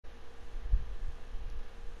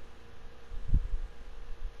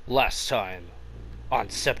Last time on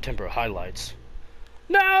September Highlights.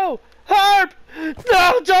 No! Harp!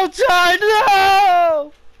 No, don't die!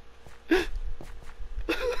 No!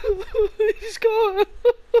 He's gone.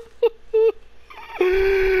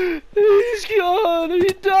 He's gone. He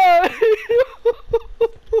died.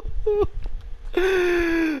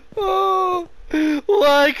 Oh,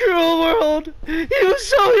 why, cruel world? He was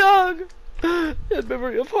so young. In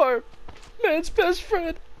memory of Harp, man's best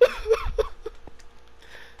friend.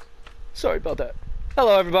 Sorry about that.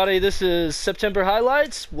 Hello everybody, this is September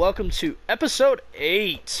Highlights. Welcome to episode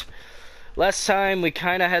 8. Last time we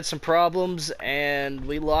kinda had some problems and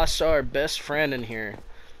we lost our best friend in here.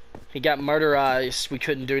 He got murderized. We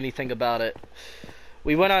couldn't do anything about it.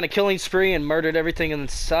 We went on a killing spree and murdered everything in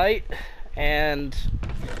sight and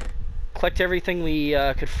collected everything we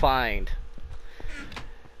could find.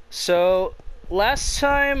 So last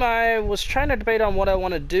time I was trying to debate on what I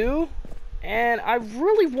want to do, and I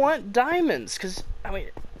really want diamonds because I mean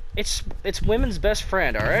it's women's best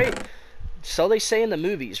friend, all right? So they say in the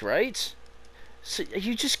movies, right? So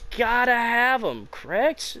you just gotta have them,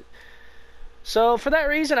 correct? So for that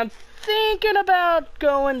reason, I'm thinking about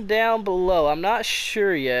going down below. I'm not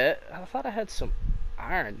sure yet. I thought I had some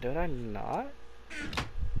iron. Did I not?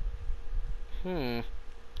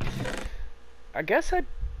 I guess I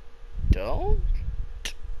don't.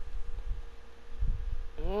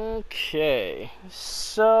 Okay.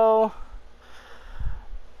 So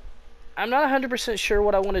I'm not 100% sure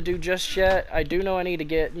what I want to do just yet. I do know I need to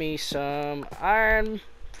get me some iron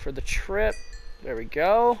for the trip. There we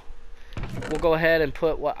go. We'll go ahead and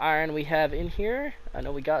put what iron we have in here. I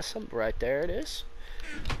know we got some right there. It is.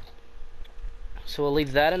 So we'll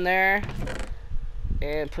leave that in there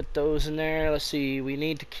and put those in there. Let's see. We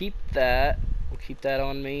need to keep that. We'll keep that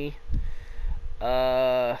on me.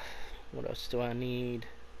 What else do I need?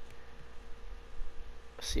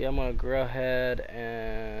 See, I'm gonna go ahead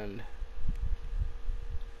and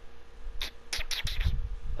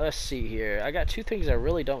let's see here. I got two things I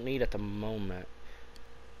really don't need at the moment,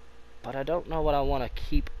 but I don't know what I want to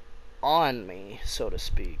keep on me, so to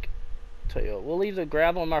speak. Tell you what, we'll leave the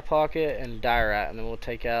gravel in my pocket and diorite, and then we'll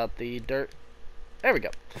take out the dirt. There we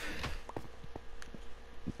go.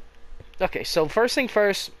 Okay, so first thing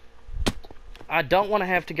first, I don't want to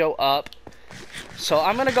have to go up, so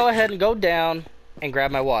I'm gonna go ahead and go down and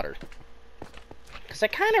grab my water, because I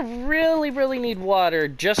kind of really need water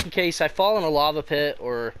just in case I fall in a lava pit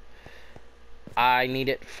or I need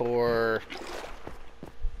it for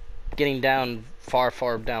getting down far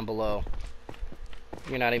down below.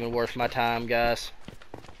 You're not even worth my time, guys.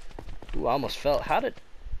 Ooh, I almost fell. How did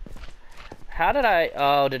I,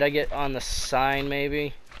 oh, did I get on the sign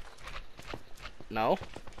maybe? No.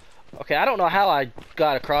 Okay, I don't know how I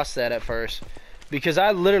got across that at first, because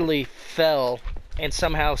I literally fell and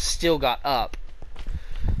somehow still got up.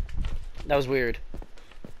 That was weird.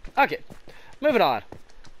 Okay, moving on.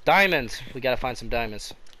 Diamonds. We gotta find some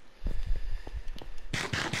diamonds.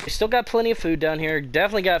 We still got plenty of food down here.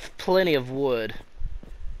 Definitely got plenty of wood.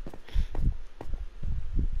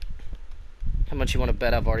 How much you want to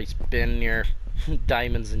bet I've already been near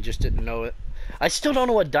diamonds and just didn't know it? I still don't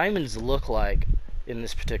know what diamonds look like in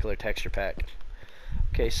this particular texture pack.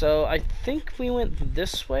 Okay, so I think we went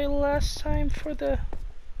this way last time for the...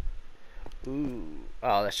 Ooh.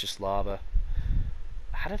 Oh, that's just lava.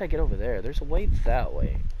 How did I get over there? There's a way that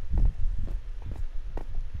way.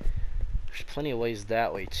 There's plenty of ways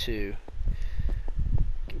that way, too.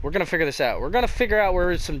 We're gonna figure this out. We're gonna figure out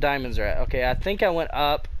where some diamonds are at. Okay, I think I went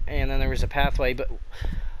up, and then there was a pathway, but...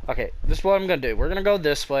 Okay, this is what I'm gonna do. We're gonna go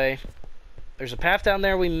this way. There's a path down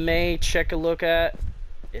there we may check a look at.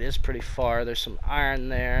 It is pretty far. There's some iron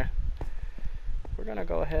there. We're gonna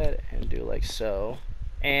go ahead and do like so.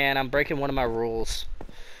 And I'm breaking one of my rules.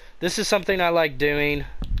 This is something I like doing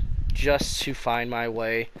just to find my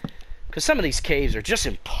way, because some of these caves are just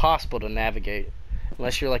impossible to navigate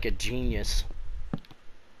unless you're like a genius.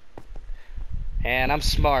 And I'm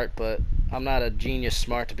smart, but I'm not a genius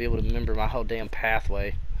smart to be able to remember my whole damn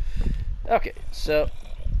pathway. Okay, so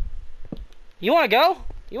you wanna go?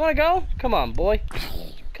 You wanna go? Come on, boy.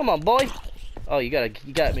 Come on, boy. Oh, you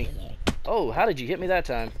got me. Oh, how did you hit me that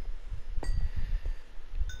time?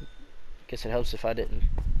 Guess it helps if I didn't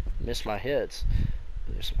miss my hits.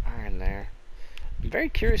 There's some iron there. I'm very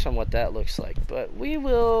curious on what that looks like, but we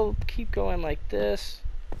will keep going like this,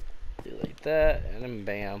 do like that, and then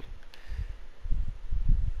bam.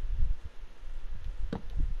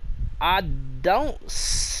 I don't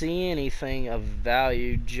see anything of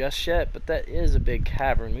value just yet, but that is a big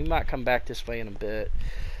cavern. We might come back this way in a bit.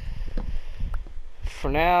 For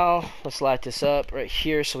now, let's light this up right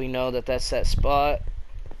here so we know that that's that spot.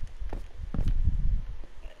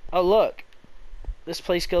 Oh, look. This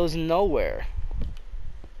place goes nowhere.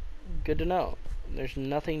 Good to know. There's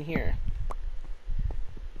nothing here.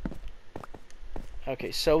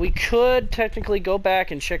 Okay, so we could technically go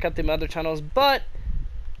back and check out the other tunnels, but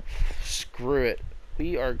screw it.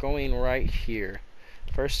 We are going right here.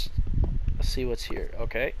 First, let's see what's here.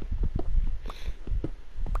 Okay.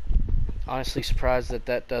 Honestly surprised that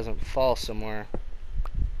that doesn't fall somewhere.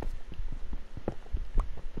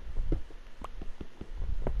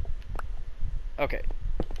 Okay.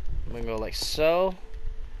 I'm gonna go like so.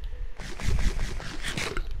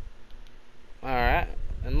 Alright.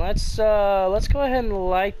 And let's go ahead and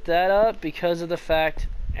light that up because of the fact,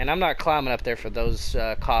 and I'm not climbing up there for those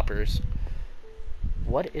coppers.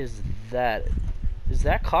 What is that? Is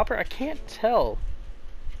that copper? I can't tell.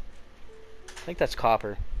 I think that's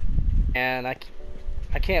copper. And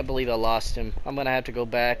I can't believe I lost him. I'm gonna have to go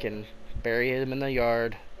back and bury him in the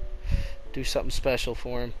yard. Do something special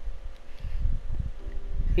for him.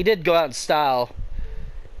 He did go out in style.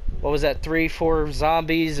 What was that? 3, 4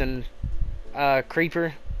 zombies and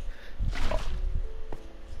creeper.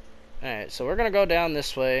 Alright, so we're gonna go down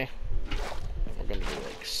this way. We're gonna do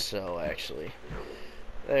like so, actually.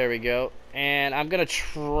 There we go. And I'm gonna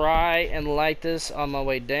try and light this on my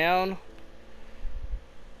way down.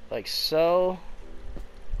 Like so.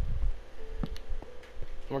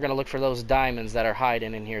 We're gonna look for those diamonds that are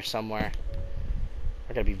hiding in here somewhere.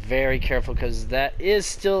 I gotta be very careful because that is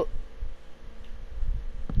still...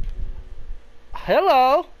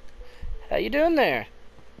 Hello! How you doing there?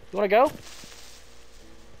 You wanna go?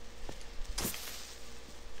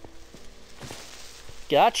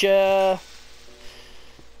 Gotcha!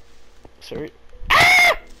 Sorry.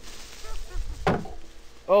 Ah!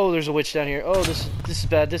 Oh, there's a witch down here. Oh, this is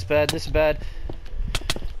bad, this is bad.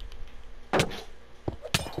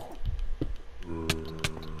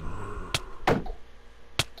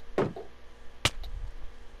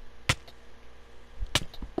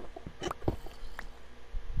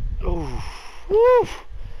 Woo!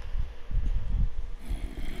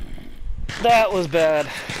 That was bad.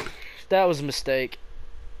 That was a mistake.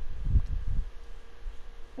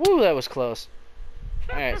 Woo, that was close.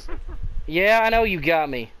 Alright. Yeah, I know you got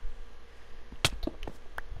me.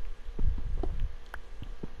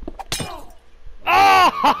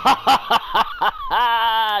 Ah!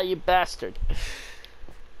 You bastard.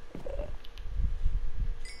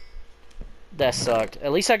 That sucked.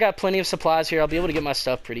 At least I got plenty of supplies here. I'll be able to get my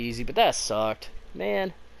stuff pretty easy, but that sucked.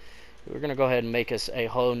 Man. We're gonna go ahead and make us a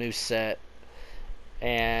whole new set.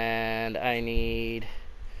 And I need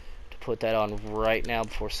to put that on right now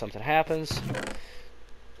before something happens.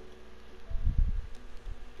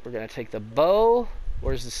 We're gonna take the bow.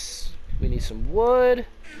 Where's this? We need some wood.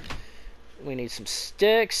 We need some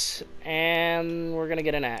sticks. And we're gonna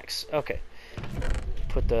get an axe. Okay.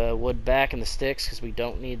 Put the wood back in the sticks because we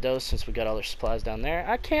don't need those since we got all our supplies down there.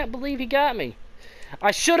 I can't believe he got me.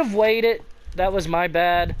 I should have waited. That was my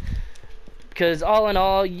bad. Because all in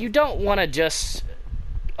all, you don't want to just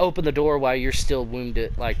open the door while you're still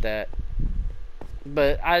wounded like that.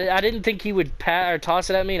 But I didn't think he would pat or toss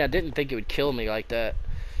it at me, and I didn't think it would kill me like that.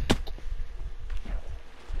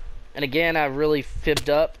 And again, I really fibbed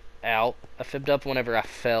up. Ow. I fibbed up whenever I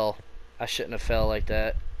fell. I shouldn't have fell like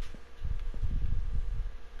that.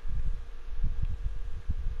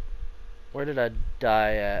 Where did I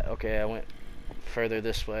die at? Okay, I went further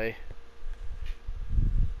this way.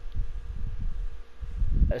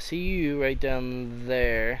 I see you right down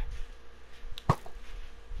there.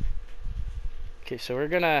 Okay, so we're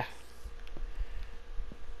gonna...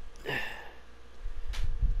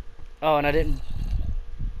 Oh, and I didn't...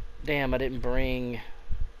 Damn, I didn't bring...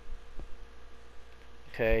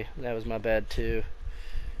 Okay, that was my bad too.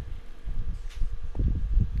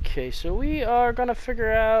 Okay, so we are gonna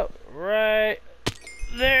figure out right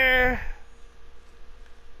there.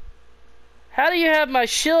 How do you have my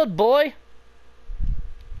shield, boy?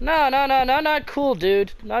 No, not cool,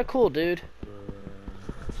 dude. Not cool, dude.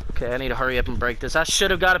 Okay, I need to hurry up and break this. I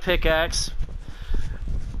should have got a pickaxe.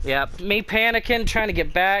 Yeah, me panicking, trying to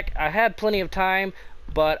get back. I had plenty of time,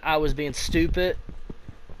 but I was being stupid.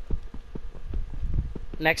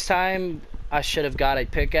 Next time, I should have got a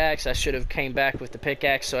pickaxe. I should have came back with the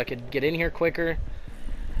pickaxe so I could get in here quicker.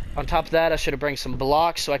 On top of that, I should have brought some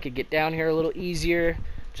blocks so I could get down here a little easier.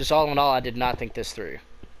 Just all in all, I did not think this through.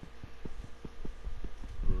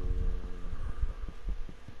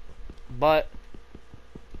 But,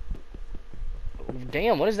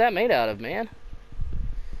 damn, what is that made out of, man?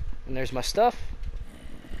 And there's my stuff.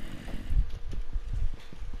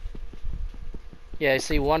 Yeah,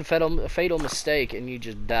 see, one fatal mistake and you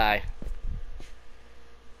just die.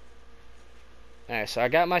 Alright, so I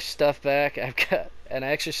got my stuff back. I've got an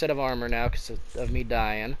extra set of armor now because of me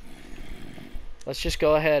dying. Let's just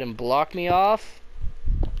go ahead and block me off.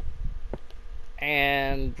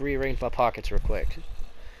 And rearrange my pockets real quick.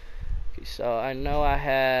 Okay, so I know I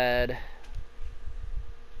had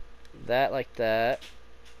that like that.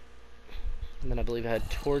 And then I believe I had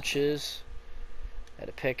torches. I had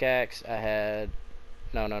a pickaxe. I had...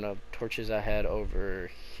 No. Torches I had over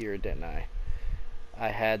here, didn't I? I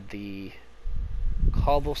had the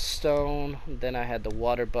cobblestone. Then I had the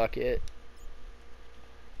water bucket.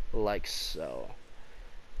 Like so.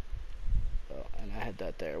 Oh, and I had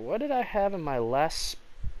that there. What did I have in my last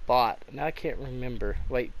spot? Now I can't remember.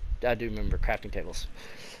 Wait, I do remember crafting tables.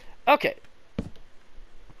 Okay.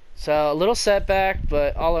 So, a little setback,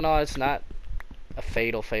 but all in all, it's not a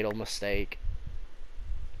fatal mistake.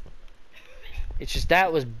 It's just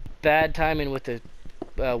that was bad timing with the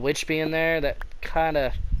witch being there. That kind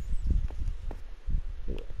of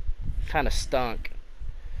stunk.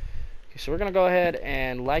 Okay, so we're gonna go ahead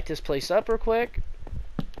and light this place up real quick.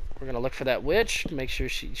 We're gonna look for that witch. Make sure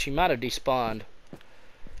she might have despawned,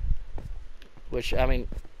 which I mean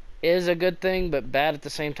is a good thing, but bad at the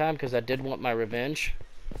same time because I did want my revenge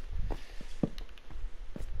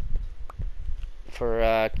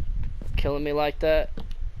for killing me like that.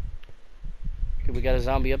 Okay, we got a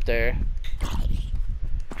zombie up there.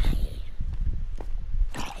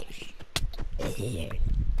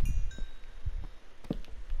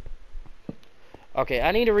 Okay,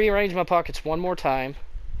 I need to rearrange my pockets one more time.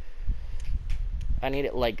 I need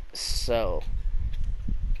it like so.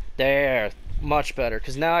 There, much better.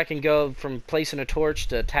 Because now I can go from placing a torch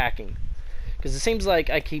to attacking. Because it seems like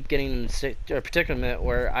I keep getting in a predicament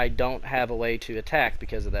where I don't have a way to attack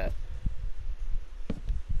because of that.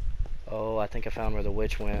 Oh, I think I found where the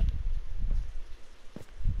witch went.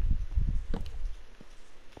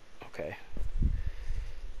 Okay.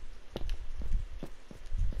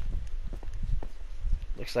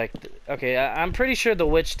 Looks like... Okay, I'm pretty sure the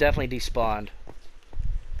witch definitely despawned.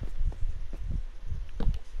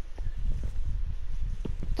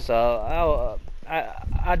 So,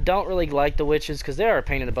 I don't really like the witches because they are a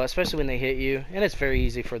pain in the butt, especially when they hit you. And it's very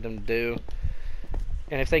easy for them to do.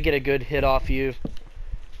 And if they get a good hit off you,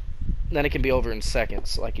 then it can be over in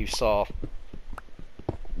seconds, like you saw.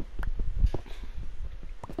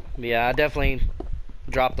 Yeah, I definitely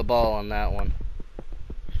dropped the ball on that one.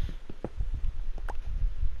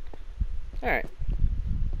 Alright.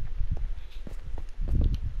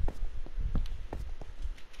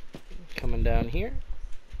 Coming down here.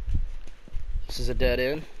 This is a dead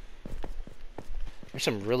end. There's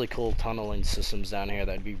some really cool tunneling systems down here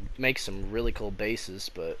that make some really cool bases,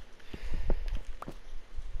 but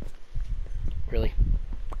really.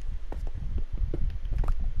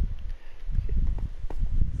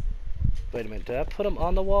 Wait a minute, did I put them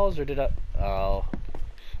on the walls or did I? Oh,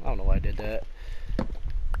 I don't know why I did that.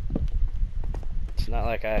 It's not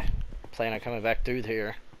like I plan on coming back through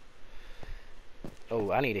here. Oh,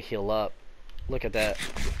 I need to heal up. Look at that.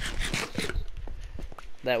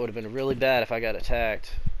 That would have been really bad if I got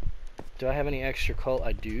attacked. Do I have any extra coal?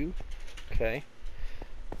 I do. Okay.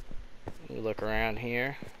 Let me look around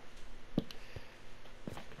here.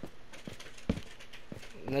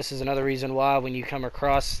 And this is another reason why when you come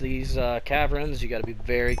across these caverns, you got to be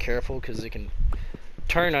very careful because it can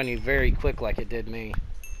turn on you very quick like it did me.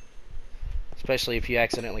 Especially if you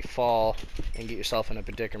accidentally fall and get yourself in a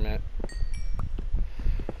predicament.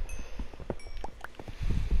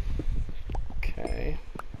 Okay.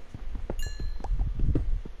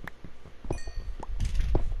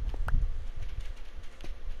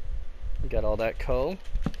 We got all that coal,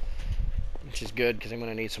 which is good because I'm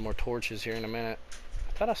going to need some more torches here in a minute.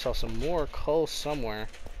 I thought I saw some more coal somewhere.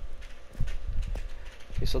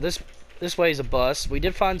 Okay, so this way is a bus. We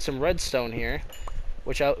did find some redstone here,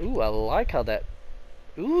 which I like how that.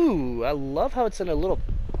 Ooh, I love how it's in a little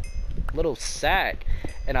sack,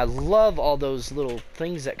 and I love all those little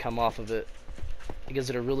things that come off of it. It gives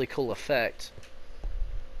it a really cool effect.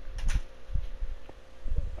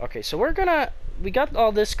 Okay, so we got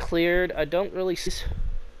all this cleared. I don't really see.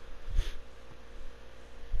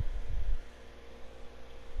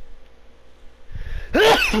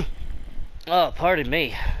 Oh, pardon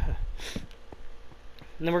me.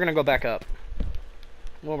 And then we're gonna go back up.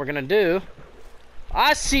 What we're gonna do...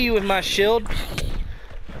 I see you with my shield.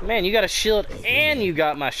 Man, you got a shield and you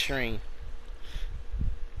got my string.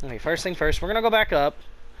 Okay, first thing first, we're gonna go back up.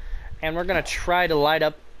 And we're gonna try to light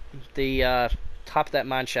up the top of that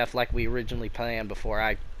mine shaft like we originally planned before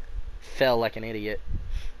I fell like an idiot.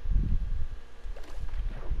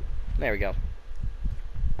 There we go.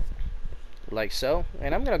 like so.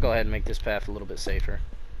 And I'm gonna go ahead and make this path a little bit safer,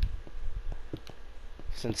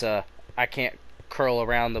 since I can't curl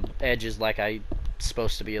around the edges like I'm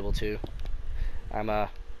supposed to be able to. I'm a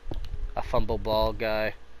fumble ball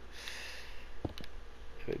guy.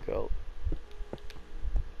 Here we go.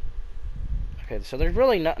 Okay, so there's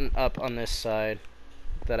really nothing up on this side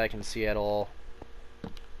that I can see at all.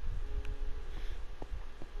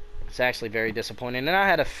 It's actually very disappointing. And I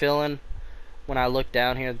had a feeling when I looked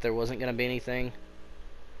down here that there wasn't going to be anything.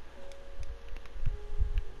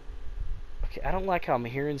 Okay, I don't like how I'm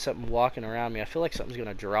hearing something walking around me. I feel like something's going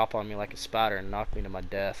to drop on me like a spider and knock me to my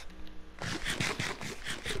death.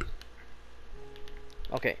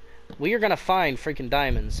 Okay, we are going to find freaking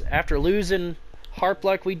diamonds. After losing harp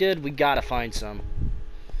like we did, we got to find some.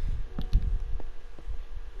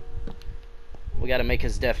 We got to make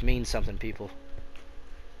his death mean something, people.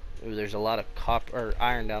 Ooh, there's a lot of copper or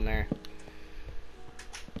iron down there.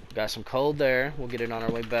 Got some coal there. We'll get it on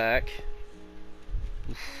our way back.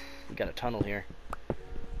 Oof, we got a tunnel here.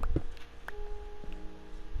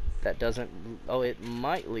 That doesn't... Oh, it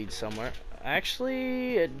might lead somewhere.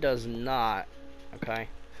 Actually, it does not. Okay.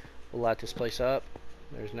 We'll light this place up.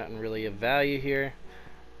 There's nothing really of value here.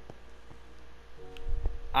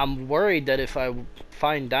 I'm worried that if I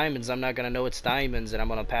find diamonds, I'm not going to know it's diamonds and I'm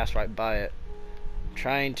going to pass right by it. I'm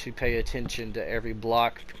trying to pay attention to every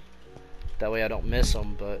block. That way I don't miss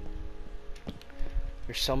them, but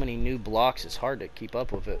there's so many new blocks, it's hard to keep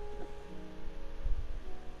up with it.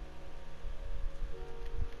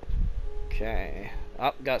 Okay.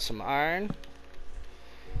 Oh, got some iron.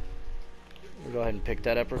 We'll go ahead and pick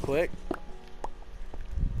that up real quick.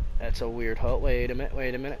 That's a weird hole. Wait a minute,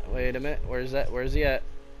 wait a minute, wait a minute. Where's that? Where's he at?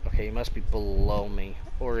 Okay, he must be below me.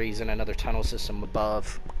 Or he's in another tunnel system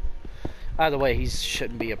above. Either way, he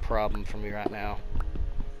shouldn't be a problem for me right now.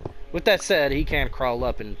 With that said, he can crawl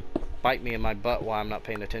up and bite me in my butt while I'm not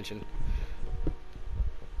paying attention.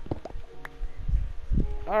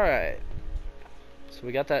 Alright. So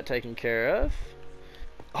we got that taken care of.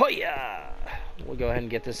 Oh yeah! We'll go ahead and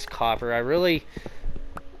get this copper. I really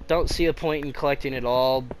don't see a point in collecting it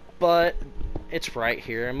all, but it's right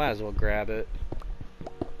here. I might as well grab it.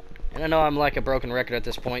 And I know I'm like a broken record at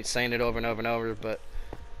this point, saying it over and over and over, but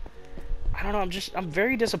I don't know, I'm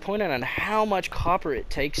very disappointed on how much copper it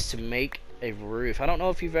takes to make a roof. I don't know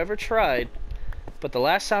if you've ever tried, but the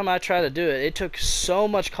last time I tried to do it, it took so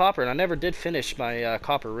much copper, and I never did finish my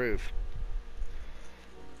copper roof.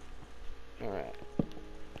 Alright.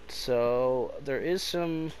 So, there is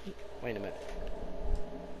some... Wait a minute.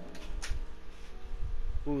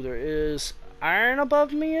 Ooh, there is iron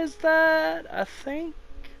above me, is that? I think?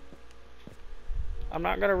 I'm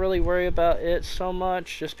not going to really worry about it so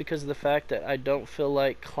much, just because of the fact that I don't feel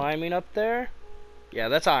like climbing up there. Yeah,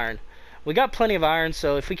 that's iron. We got plenty of iron,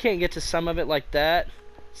 so if we can't get to some of it like that,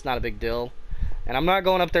 it's not a big deal. And I'm not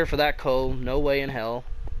going up there for that coal. No way in hell.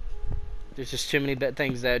 There's just too many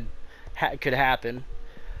things that could happen.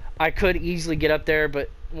 I could easily get up there, but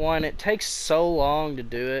one, it takes so long to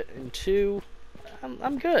do it, and two,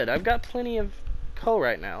 I'm good. I've got plenty of coal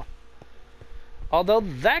right now. Although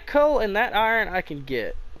that coal and that iron I can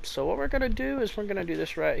get. So what we're going to do is we're going to do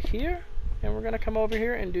this right here. And we're going to come over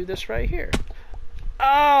here and do this right here.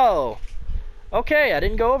 Oh! Okay, I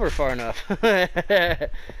didn't go over far enough.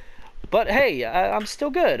 But hey, I'm still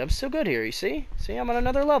good. I'm still good here, you see? See, I'm on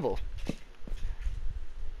another level.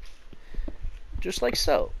 Just like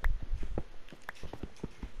so.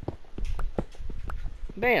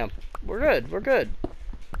 Bam. We're good. We're good.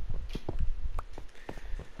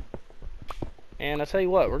 And I'll tell you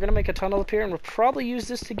what, we're going to make a tunnel up here, and we'll probably use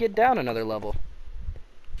this to get down another level.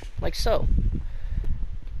 Like so.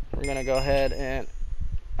 We're going to go ahead and...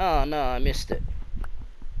 Oh, no, I missed it.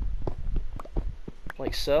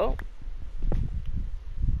 Like so. You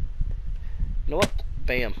know what?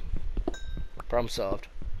 Bam. Problem solved.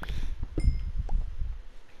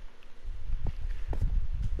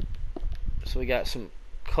 So we got some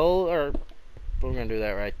coal, or... We're going to do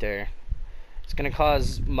that right there. It's gonna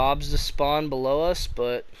cause mobs to spawn below us,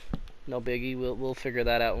 but no biggie. We'll figure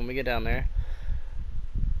that out when we get down there.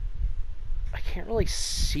 I can't really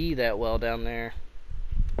see that well down there.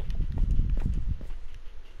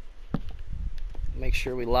 Make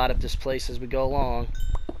sure we light up this place as we go along.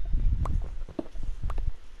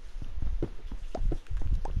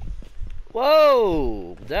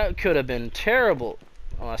 Whoa! That could have been terrible.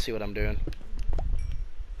 Oh, I see what I'm doing.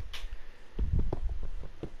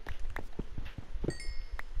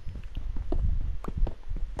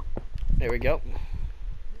 There we go.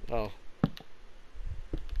 Oh.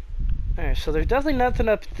 Alright, so there's definitely nothing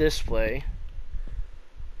up this way.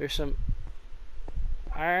 There's some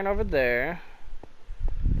iron over there.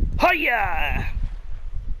 Hiya!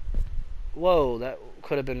 Whoa, that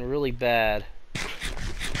could have been really bad.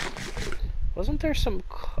 Wasn't there some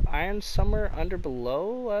iron somewhere under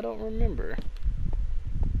below? I don't remember.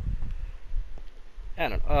 I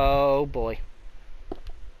don't. Oh boy.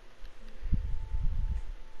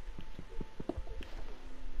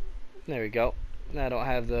 There we go. I don't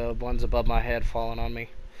have the ones above my head falling on me.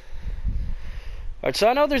 Alright, so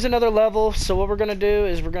I know there's another level, so what we're going to do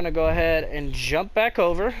is we're going to go ahead and jump back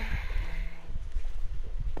over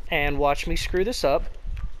and watch me screw this up.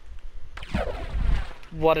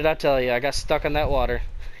 What did I tell you? I got stuck in that water.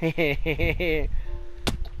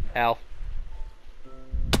 Ow.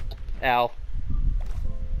 Ow.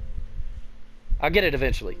 I'll get it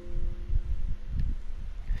eventually.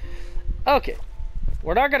 Okay.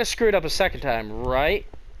 We're not going to screw it up a second time, right?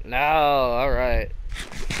 No, alright.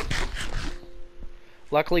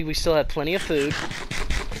 Luckily, we still have plenty of food.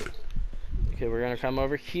 Okay, we're going to come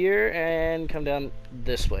over here and come down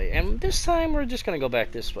this way. And this time, we're just going to go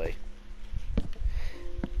back this way.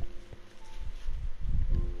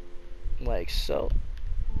 Like so.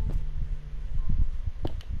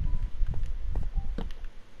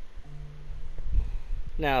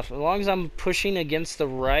 Now, as long as I'm pushing against the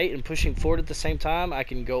right and pushing forward at the same time, I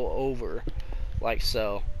can go over. Like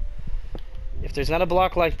so. If there's not a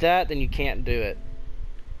block like that, then you can't do it.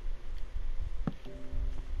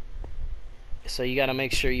 So you gotta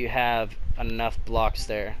make sure you have enough blocks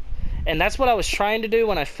there. And that's what I was trying to do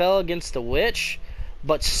when I fell against the witch,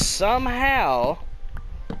 but somehow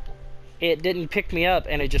it didn't pick me up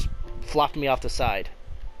and it just flopped me off the side.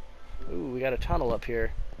 Ooh, we got a tunnel up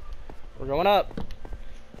here. We're going up.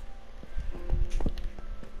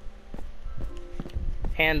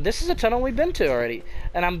 And this is a tunnel we've been to already.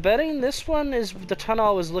 And I'm betting this one is the tunnel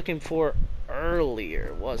I was looking for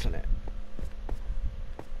earlier, wasn't it?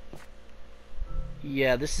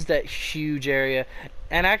 Yeah, this is that huge area,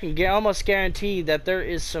 and I can almost guarantee that there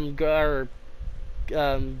is some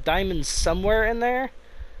diamonds somewhere in there.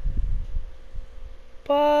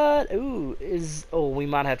 But ooh, we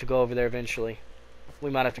might have to go over there eventually.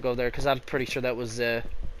 We might have to go there because I'm pretty sure that was the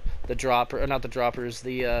dropper, or not the droppers,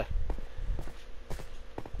 the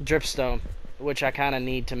dripstone, which I kind of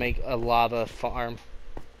need to make a lava farm.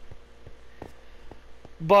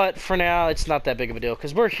 But for now, it's not that big of a deal,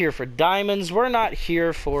 because we're here for diamonds. We're not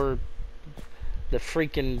here for the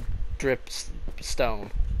freaking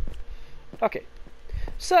dripstone. Okay.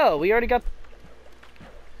 So, we already got...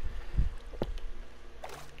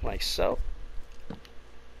 like so.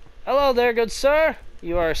 Hello there, good sir.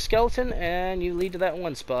 You are a skeleton, and you lead to that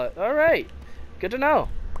one spot. Alright. Good to know.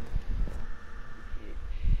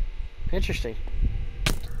 Interesting.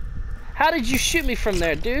 How did you shoot me from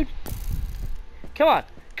there, dude? Come on.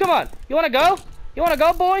 Come on. You want to go? You want to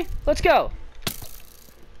go, boy? Let's go.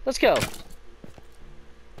 Let's go.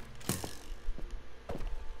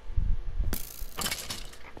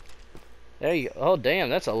 There you go. Oh, damn.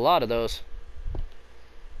 That's a lot of those.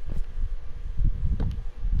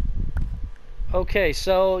 Okay,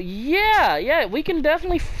 so, yeah, we can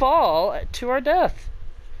definitely fall to our death.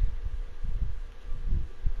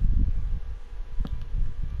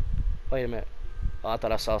 Wait a minute. Oh, I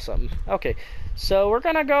thought I saw something. Okay, so we're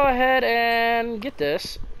gonna go ahead and get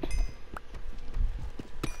this.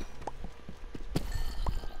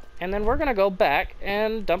 And then we're gonna go back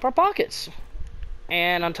and dump our pockets.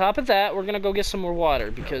 And on top of that, we're gonna go get some more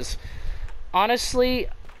water, because honestly,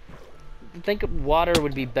 I think water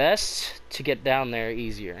would be best to get down there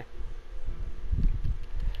easier.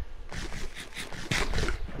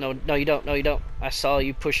 No, you don't. No, you don't. I saw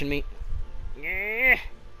you pushing me. Yeah.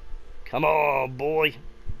 Come on, boy.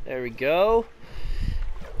 There we go.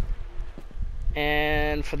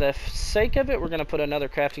 And for the sake of it, we're going to put another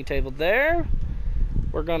crafting table there.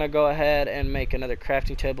 We're going to go ahead and make another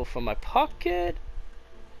crafting table for my pocket.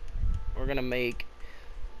 We're going to make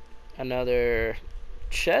another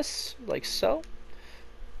chest, like so.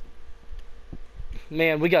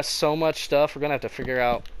 Man, we got so much stuff. We're going to have to figure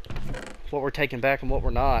out what we're taking back and what we're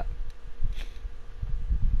not.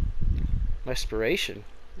 Respiration.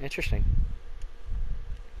 Interesting.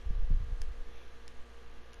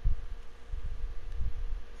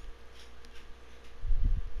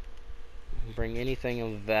 Bring anything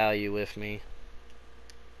of value with me.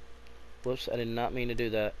 Whoops, I did not mean to do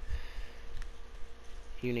that.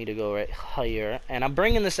 You need to go right here. And I'm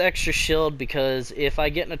bringing this extra shield because if I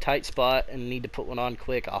get in a tight spot and need to put one on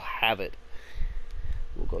quick, I'll have it.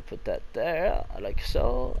 We'll go put that there, like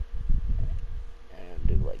so. And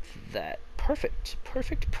do like that. Perfect,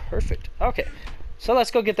 perfect, perfect. Okay, So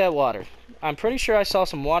let's go get that water. I'm pretty sure I saw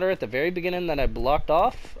some water at the very beginning that I blocked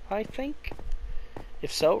off, I think.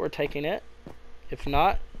 If so, we're taking it. If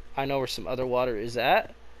not, I know where some other water is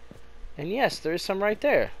at. And yes, there is some right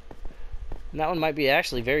there. And that one might be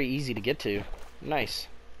actually very easy to get to. Nice.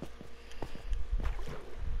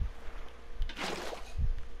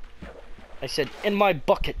 I said, in my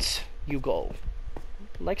buckets you go.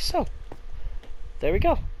 Like so. There we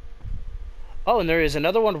go. Oh, and there is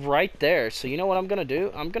another one right there. So you know what I'm going to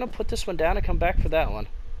do? I'm going to put this one down and come back for that one.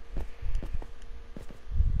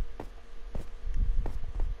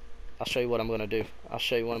 I'll show you what I'm going to do. I'll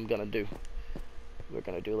show you what I'm going to do. We're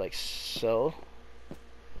going to do like so.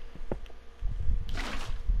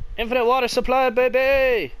 Infinite water supply,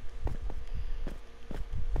 baby!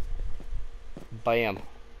 Bam.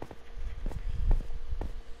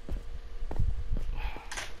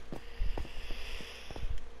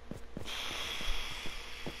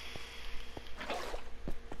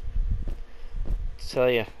 Tell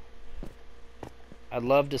you, I'd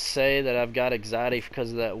love to say that I've got anxiety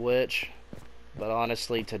because of that witch, but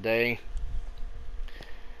honestly today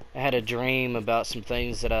I had a dream about some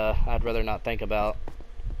things that I'd rather not think about,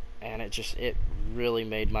 and it really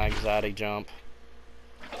made my anxiety jump.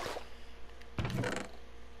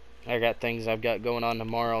 I got things I've got going on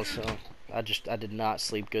tomorrow, so I did not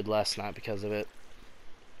sleep good last night because of it.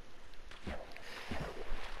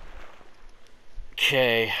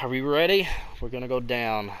 Okay, are we ready? We're gonna go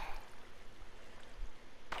down.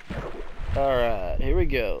 Alright, here we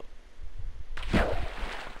go.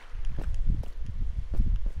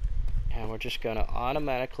 And we're just gonna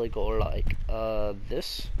automatically go like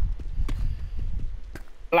this.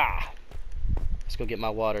 Blah! Let's go get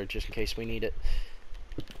my water just in case we need it.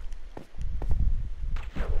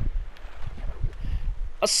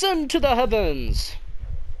 Ascend to the heavens!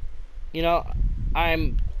 You know,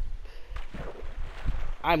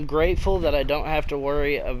 I'm grateful that I don't have to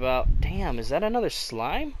worry about... Damn, is that another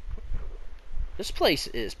slime? This place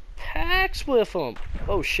is packed with them.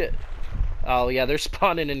 Oh, shit. Oh, yeah, they're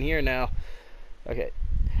spawning in here now. Okay.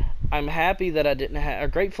 I'm happy that I didn't have... Or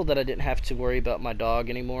grateful that I didn't have to worry about my dog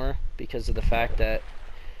anymore because of the fact that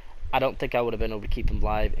I don't think I would have been able to keep him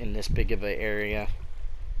alive in this big of an area.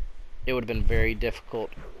 It would have been very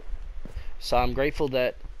difficult. So I'm grateful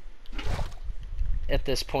that at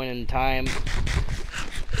this point in time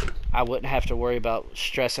I wouldn't have to worry about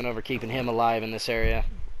stressing over keeping him alive in this area.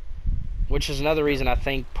 Which is another reason I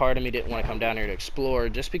think part of me didn't want to come down here to explore,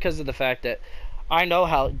 just because of the fact that I know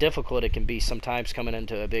how difficult it can be sometimes coming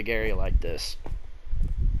into a big area like this.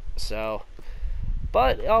 So,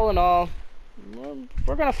 but all in all,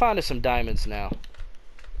 we're going to find us some diamonds now.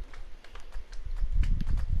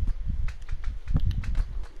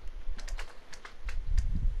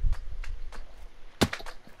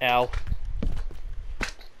 Ow.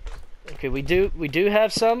 Okay, we do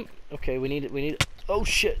have some. Okay, we need oh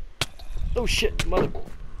shit. Oh shit, mother.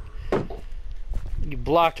 You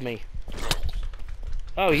blocked me.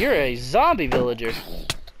 Oh, you're a zombie villager.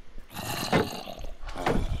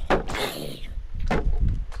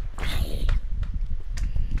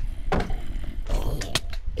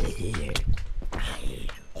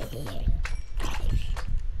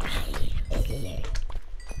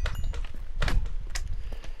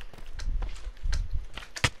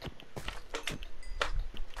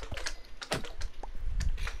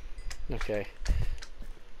 Okay.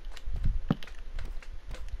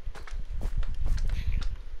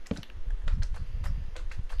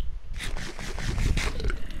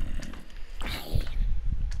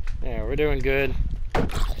 Yeah, we're doing good.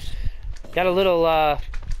 Got a little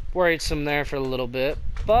worrisome there for a little bit,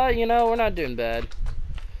 but you know, we're not doing bad.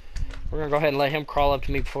 We're gonna go ahead and let him crawl up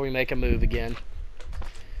to me before we make a move again.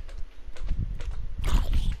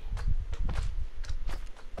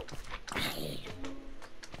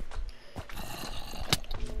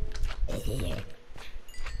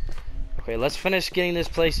 Okay, let's finish getting this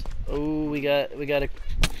place. Oh, we got a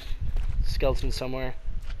skeleton somewhere.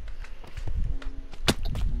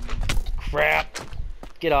 Crap!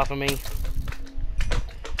 Get off of me.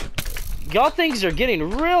 Y'all things are getting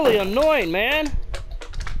really annoying, man.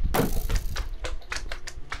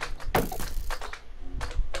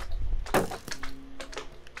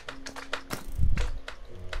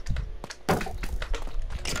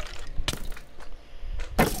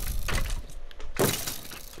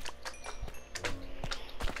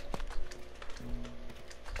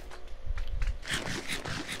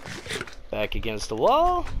 Back against the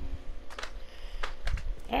wall.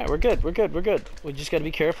 Alright, we're good, we're good, we're good. We just gotta be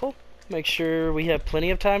careful. Make sure we have plenty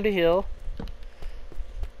of time to heal.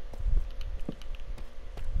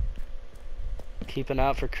 Keep an eye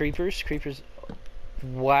out for creepers. Creepers.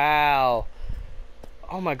 Wow.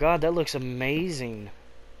 Oh my god, that looks amazing.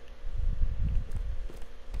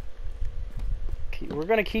 Okay, we're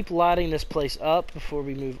gonna keep lighting this place up before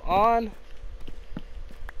we move on.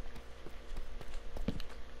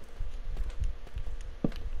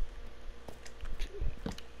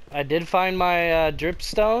 I did find my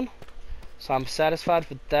dripstone, so I'm satisfied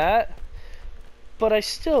with that. But I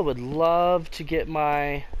still would love to get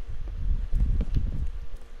my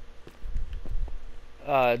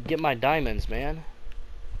diamonds, man.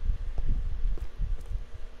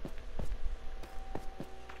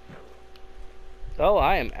 Oh,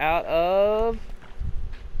 I am out of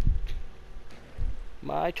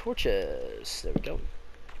my torches. There we go.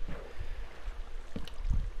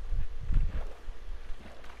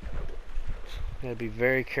 Gotta be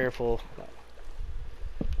very careful.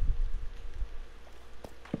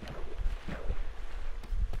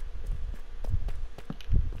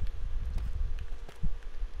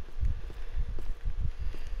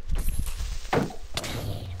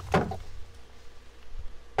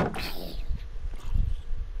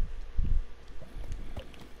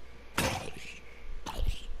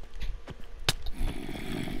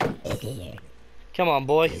 Come on,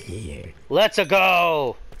 boy. Let's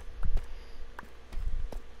go.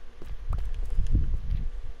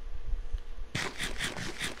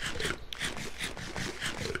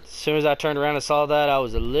 As soon as I turned around and saw that, I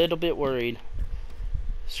was a little bit worried.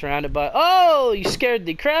 Surrounded by... Oh, you scared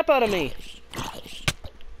the crap out of me.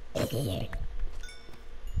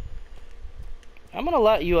 I'm gonna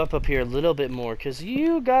light you up here a little bit more, because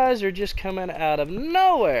you guys are just coming out of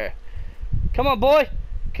nowhere. Come on, boy.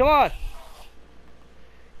 Come on.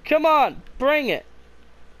 Come on. Bring it.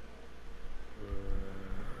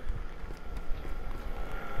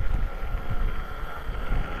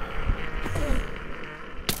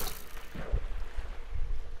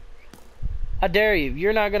 I dare you.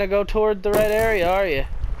 You're not gonna go toward the right area, are you?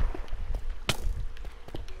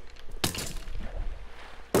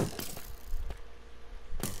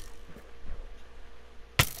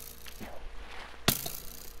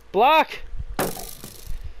 Block!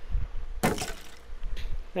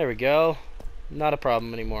 There we go. Not a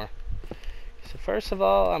problem anymore. So first of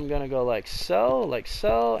all, I'm gonna go like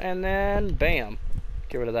so, and then bam.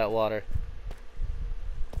 Get rid of that water.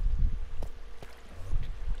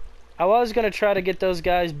 I was gonna try to get those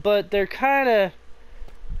guys, but they're kinda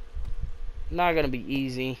not gonna be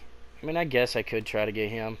easy. I mean, I guess I could try to get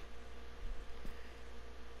him.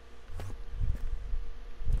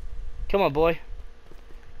 Come on, boy.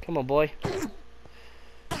 Come on, boy.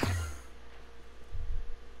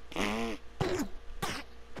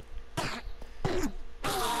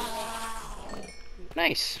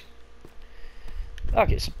 Nice.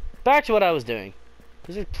 Okay, so back to what I was doing.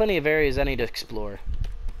 There's plenty of areas I need to explore.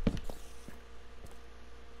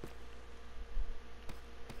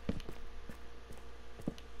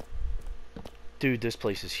 Dude, this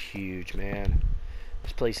place is huge, man.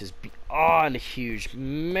 This place is beyond huge,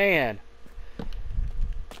 man.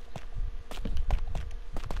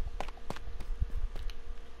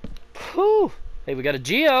 Whew. Hey, we got a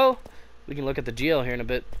geo. We can look at the geo here in a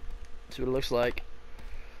bit. See what it looks like.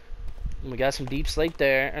 And we got some deep slate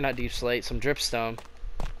there. Or not deep slate, some dripstone.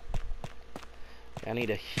 I need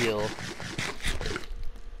a heal.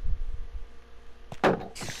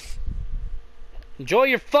 Enjoy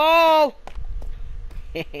your fall!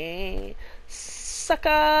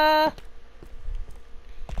 Sucker!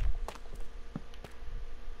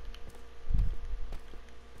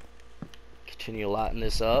 Continue lighting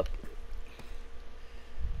this up.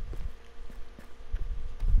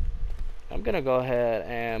 I'm gonna go ahead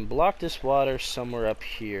and block this water somewhere up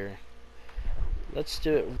here. Let's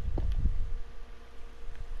do it.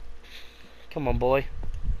 Come on, boy.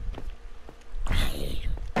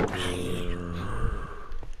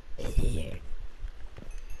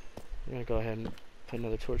 I'm gonna go ahead and put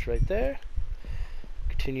another torch right there.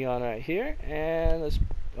 Continue on right here, and let's.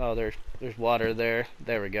 Oh, there's water there.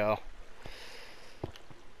 There we go.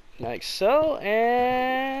 Like so,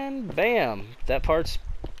 and bam! That part's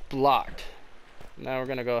blocked. Now we're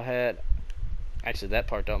gonna go ahead. Actually, that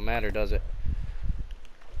part don't matter, does it?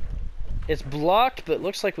 It's blocked, but it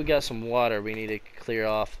looks like we got some water we need to clear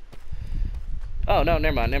off. Oh no,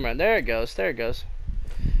 never mind, never mind. There it goes. There it goes.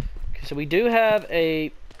 Okay, so we do have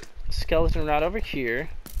a skeleton right over here.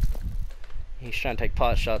 He's trying to take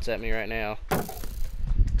pot shots at me right now.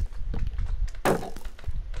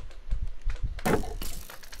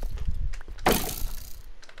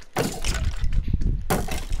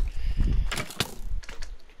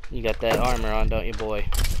 You got that armor on, don't you, boy?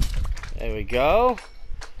 There we go.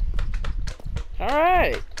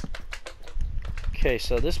 Alright. Okay,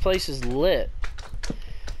 so this place is lit.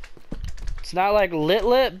 It's not like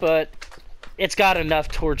lit, but it's got enough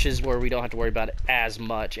torches where we don't have to worry about it as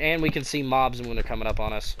much. And we can see mobs when they're coming up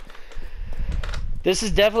on us. This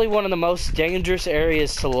is definitely one of the most dangerous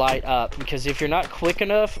areas to light up, because if you're not quick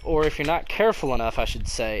enough, or if you're not careful enough, I should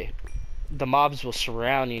say, the mobs will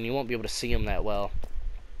surround you and you won't be able to see them that well.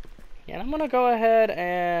 And I'm going to go ahead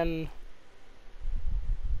and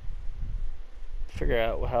figure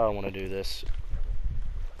out how I want to do this.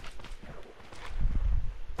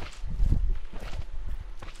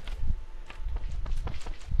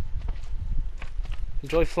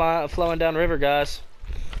 Enjoy flowing down river, guys.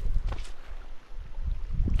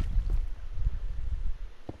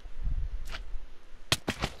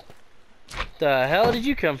 The hell did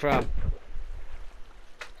you come from?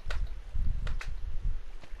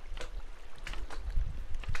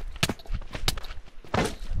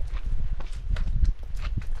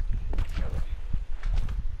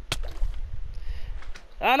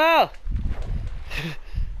 Oh no!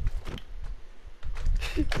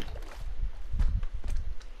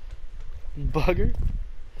 Bugger.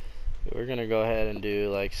 We're gonna go ahead and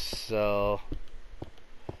do like so.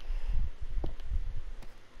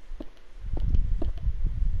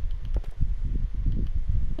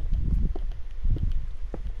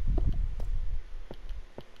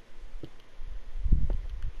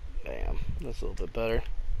 Bam, that's a little bit better.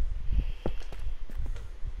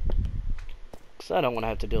 Because I don't want to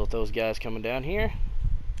have to deal with those guys coming down here.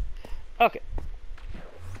 Okay.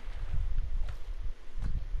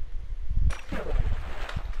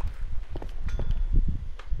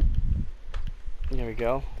 There we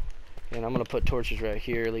go. And I'm going to put torches right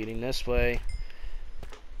here leading this way.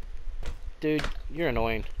 Dude, you're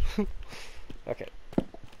annoying. Okay.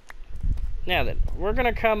 Now then, we're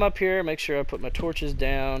going to come up here, make sure I put my torches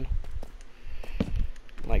down.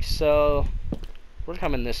 Like so. We're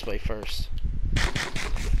coming this way first.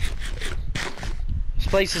 This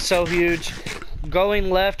place is so huge. Going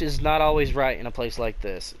left is not always right in a place like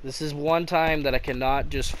this. This is one time that I cannot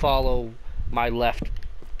just follow my left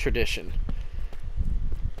tradition.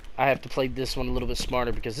 I have to play this one a little bit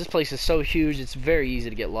smarter because this place is so huge, it's very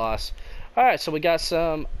easy to get lost. Alright, so we got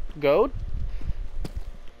some gold.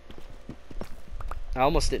 I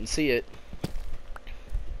almost didn't see it.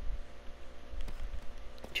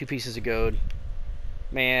 2 pieces of gold.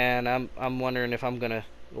 Man, I'm wondering if I'm gonna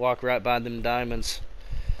walk right by them diamonds.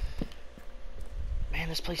 Man,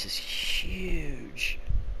 this place is huge.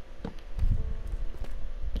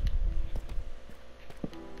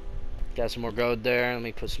 Got some more gold there. Let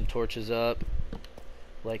me put some torches up.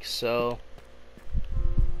 Like so.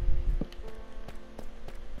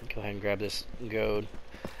 Go ahead and grab this gold.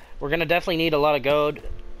 We're gonna definitely need a lot of gold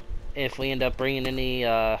if we end up bringing any,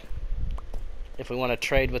 if we want to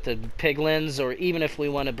trade with the piglins, or even if we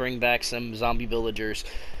want to bring back some zombie villagers.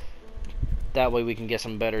 That way we can get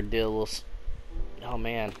some better deals. Oh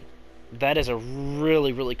man, that is a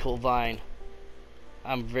really, really cool vine.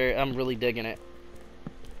 I'm really digging it.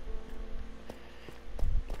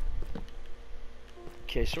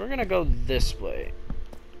 Okay, so we're gonna go this way.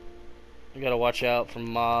 We gotta watch out for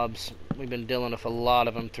mobs. We've been dealing with a lot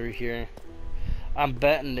of them through here. I'm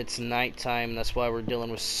betting it's nighttime, that's why we're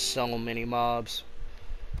dealing with so many mobs.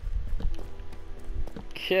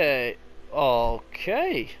 Okay.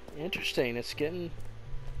 Okay. Interesting. It's getting...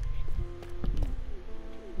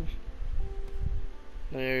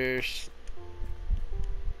 There's...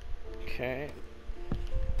 Okay.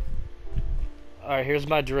 Alright, here's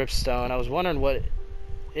my dripstone. I was wondering what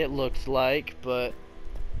it looked like, but...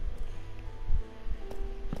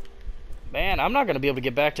 Man, I'm not going to be able to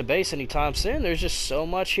get back to base anytime soon. There's just so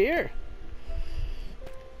much here.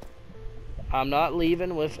 I'm not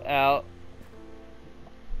leaving without...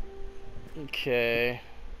 Okay.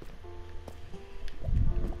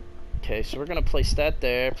 Okay, so we're going to place that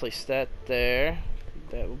there. Place that there.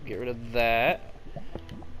 That will get rid of that.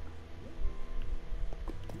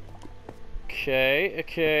 Okay,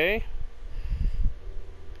 okay.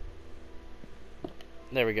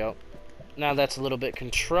 There we go. Now that's a little bit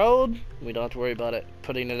controlled. We don't have to worry about it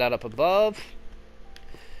putting it out up above.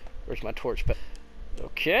 Where's my torch?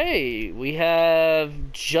 Okay, we have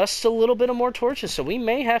just a little bit of more torches, so we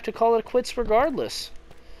may have to call it quits regardless.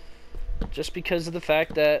 Just because of the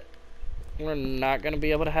fact that we're not going to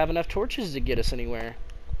be able to have enough torches to get us anywhere.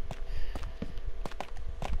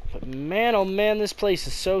 But man, oh man, this place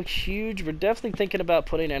is so huge. We're definitely thinking about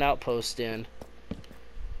putting an outpost in.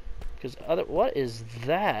 Because what is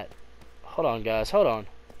that? Hold on, guys. Hold on.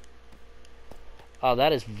 Oh,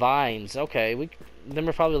 that is vines. Okay, them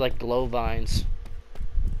are probably like glow vines.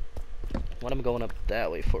 What am I going up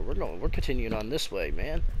that way for? We're continuing on this way,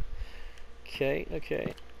 man. Okay,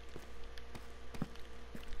 okay.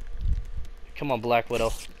 Come on, Black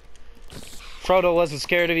Widow. Frodo wasn't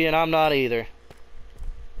scared of you, and I'm not either.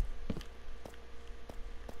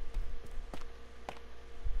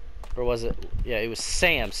 Or was it? Yeah, it was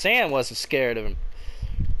Sam. Sam wasn't scared of him.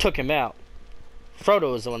 Took him out.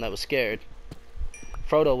 Frodo was the one that was scared.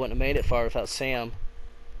 Frodo wouldn't have made it far without Sam.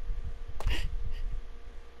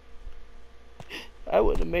 I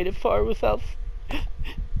wouldn't have made it far without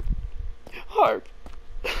Harp.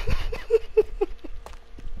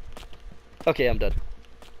 Okay, I'm done.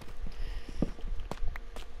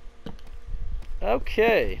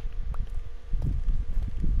 Okay.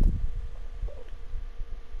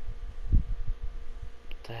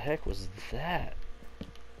 What the heck was that?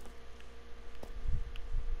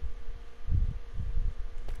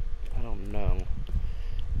 I don't know.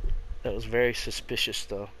 That was very suspicious,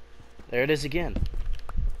 though. There it is again.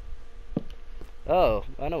 Oh,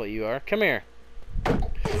 I know what you are. Come here.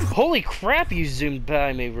 Holy crap, you zoomed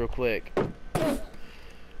by me real quick.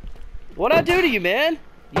 What'd I do to you, man?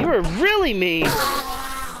 You were really mean.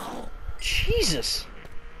 Jesus.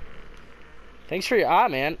 Thanks for your eye,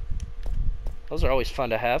 man. Those are always fun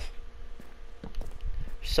to have.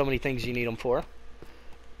 So many things you need them for.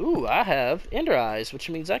 Ooh, I have Ender Eyes, which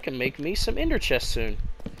means I can make me some Ender chests soon.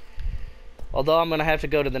 Although I'm going to have to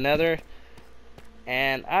go to the Nether.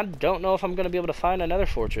 And I don't know if I'm going to be able to find another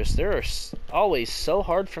fortress. They're always so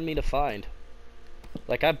hard for me to find.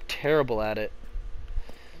 Like, I'm terrible at it.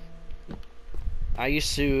 I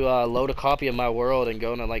used to load a copy of my world and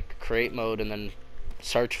go into, like, create mode and then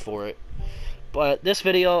search for it. But this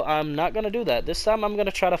video, I'm not going to do that. This time I'm going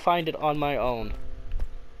to try to find it on my own.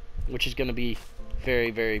 Which is going to be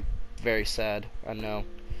very, very, very sad. I know.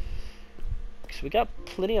 Because we got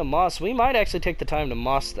plenty of moss. We might actually take the time to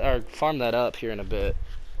moss or farm that up here in a bit.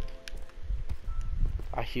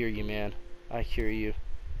 I hear you, man. I hear you.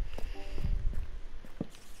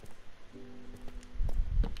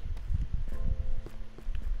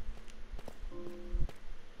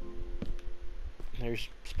 There's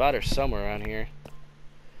spiders somewhere around here.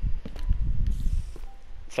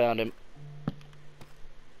 Found him.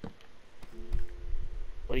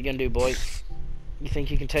 What are you gonna do, boy? You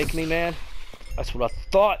think you can take me, man? That's what I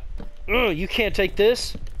thought. Ugh, you can't take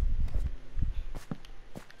this.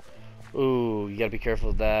 Ooh, you gotta be careful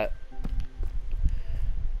with that.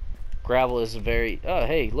 Gravel is very... Oh,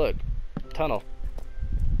 hey, look. Tunnel.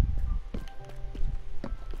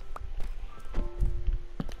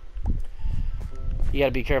 You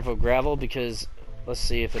gotta be careful with gravel because... Let's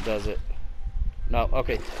see if it does it. No,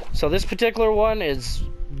 okay. So this particular one is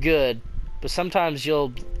good. But sometimes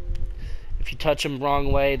you'll... If you touch them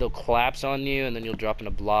wrong way, they'll collapse on you and then you'll drop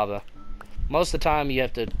into lava. Most of the time you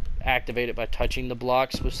have to activate it by touching the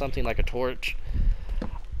blocks with something like a torch.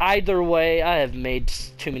 Either way, I have made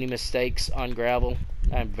too many mistakes on gravel.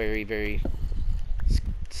 I'm very, very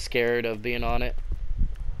scared of being on it.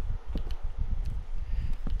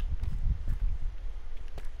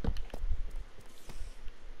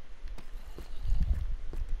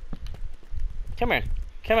 Come here.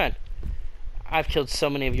 Come on. I've killed so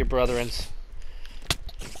many of your brethrens.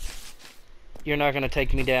 You're not going to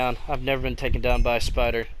take me down. I've never been taken down by a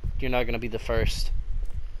spider. You're not going to be the first.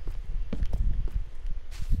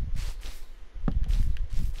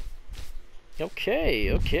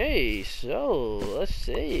 Okay, okay. So, let's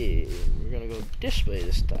see. We're going to go this way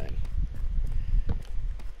this time.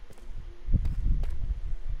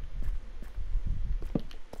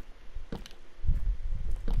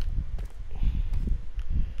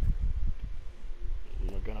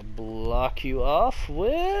 Block you off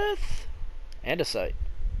with andesite,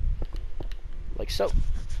 like so.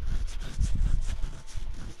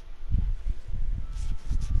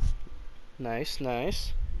 Nice,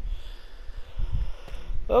 nice.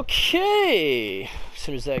 Okay, as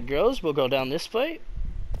soon as that grows, we'll go down this way.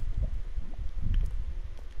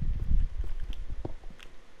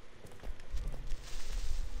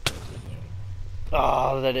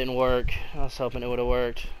 Oh, that didn't work. I was hoping it would have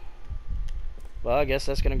worked. Well, I guess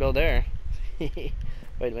that's gonna go there. Wait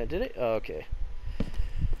a minute, did it? Oh, okay.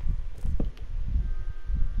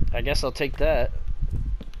 I guess I'll take that.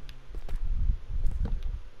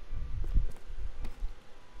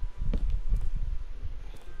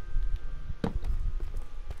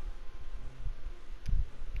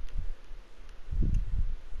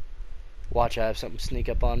 Watch, I have something sneak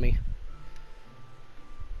up on me.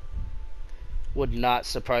 Would not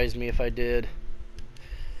surprise me if I did.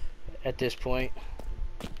 At this point.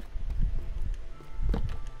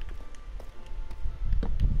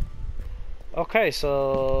 Okay,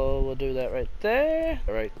 so we'll do that right there.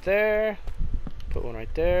 Right there. Put one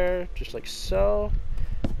right there, just like so.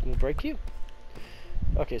 And we'll break you.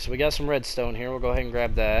 Okay, so we got some redstone here. We'll go ahead and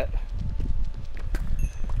grab that.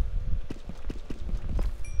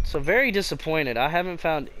 So very disappointed. I haven't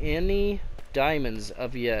found any diamonds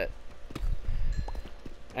of yet.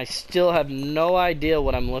 I still have no idea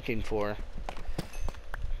what I'm looking for,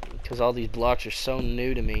 because all these blocks are so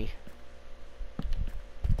new to me.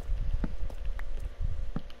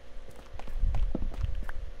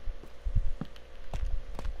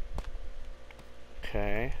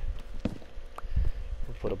 Okay.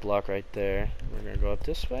 We'll put a block right there. We're gonna go up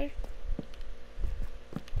this way.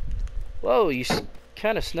 Whoa, you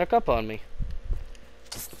kind of snuck up on me.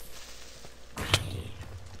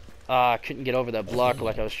 Ah, I couldn't get over that block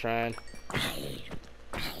like I was trying. Go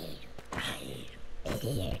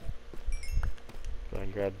ahead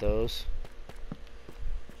and grab those.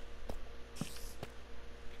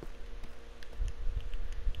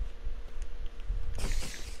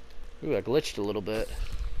 Ooh, I glitched a little bit.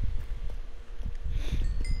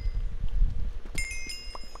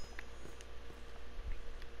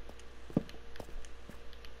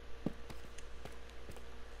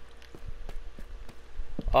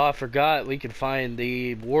 Oh, I forgot we could find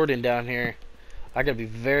the warden down here. I gotta be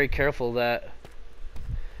very careful of that,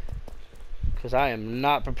 because I am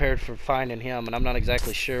not prepared for finding him, and I'm not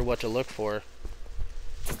exactly sure what to look for.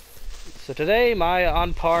 So today, my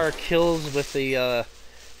on par kills with the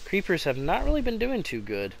creepers have not really been doing too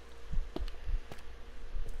good,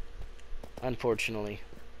 unfortunately.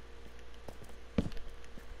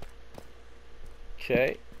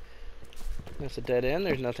 Okay. That's a dead end.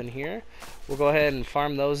 There's nothing here. We'll go ahead and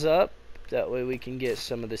farm those up. That way we can get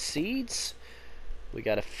some of the seeds. We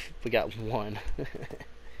got one.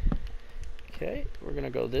 Okay, we're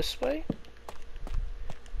gonna go this way.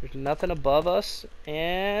 There's nothing above us,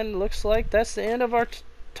 and looks like that's the end of our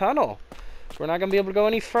tunnel. We're not gonna be able to go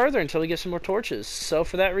any further until we get some more torches. So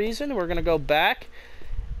for that reason, we're gonna go back,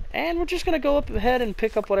 and we're just gonna go up ahead and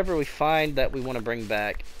pick up whatever we find that we want to bring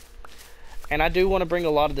back. And I do want to bring a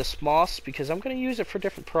lot of this moss because I'm going to use it for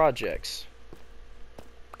different projects.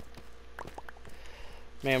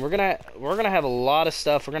 Man, we're gonna have a lot of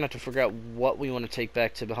stuff. We're gonna have to figure out what we want to take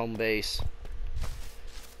back to the home base.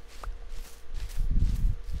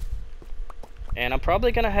 And I'm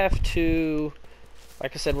probably gonna have to,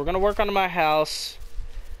 like I said, we're gonna work on my house.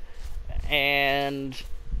 And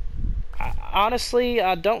honestly,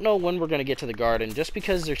 I don't know when we're gonna get to the garden, just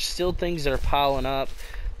because there's still things that are piling up.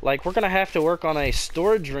 Like, we're gonna have to work on a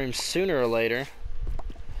storage room sooner or later.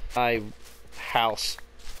 My house.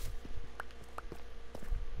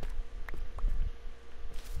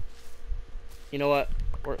 You know what?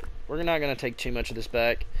 We're not gonna take too much of this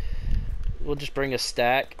back. We'll just bring a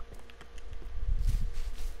stack.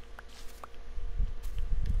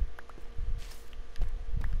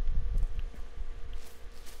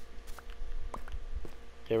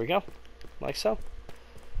 There we go. Like so.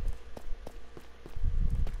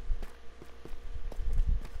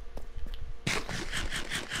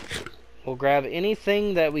 We'll grab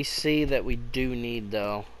anything that we see that we do need,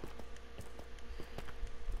 though.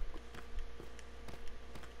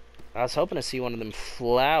 I was hoping to see one of them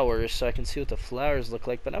flowers so I can see what the flowers look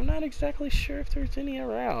like, but I'm not exactly sure if there's any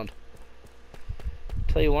around.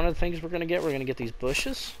 Tell you one of the things we're going to get these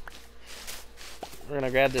bushes. We're going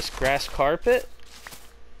to grab this grass carpet.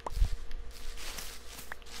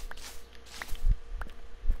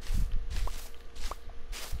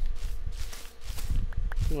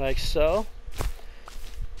 Like so.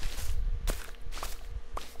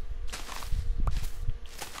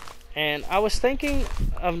 And I was thinking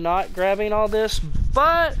of not grabbing all this,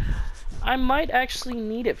 but I might actually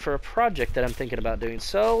need it for a project that I'm thinking about doing.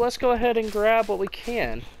 So let's go ahead and grab what we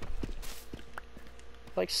can.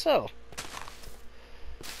 Like so.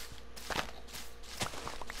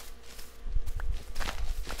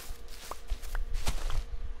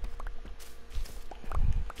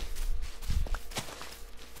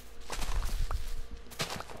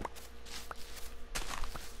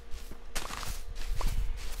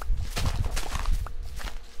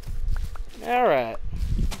 Alright.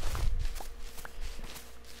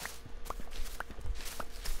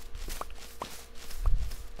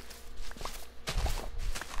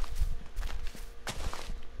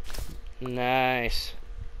 Nice.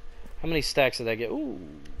 How many stacks did I get? Ooh,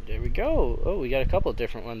 there we go. Oh, we got a couple of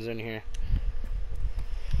different ones in here.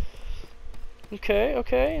 Okay,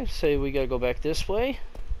 okay. So we gotta go back this way.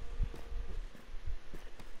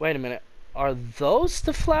 Wait a minute. Are those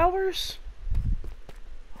the flowers?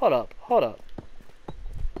 Hold up, hold up.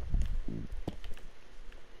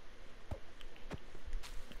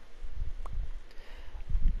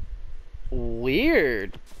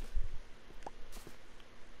 weird.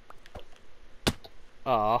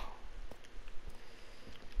 Aw.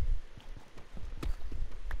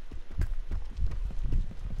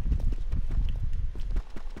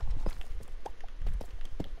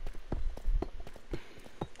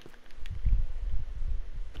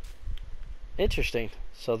 Interesting.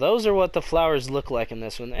 So those are what the flowers look like in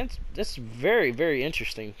this one. That's very, very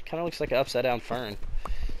interesting. Kind of looks like an upside down fern.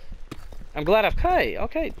 I'm glad I've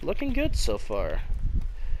okay, looking good so far.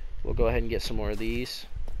 We'll go ahead and get some more of these.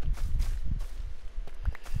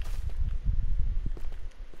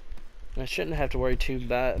 I shouldn't have to worry too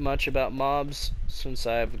much about mobs since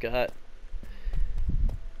I've got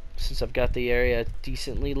the area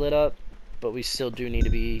decently lit up, but we still do need to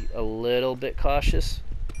be a little bit cautious.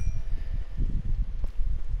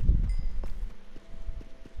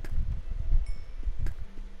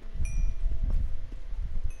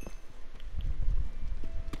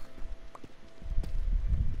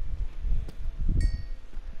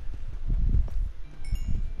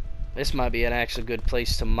 This might be an actually good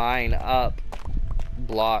place to mine up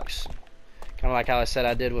blocks. Kind of like how I said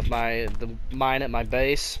I did with the mine at my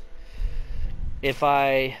base. If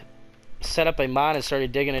I set up a mine and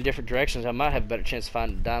started digging in different directions, I might have a better chance of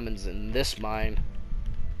finding diamonds in this mine.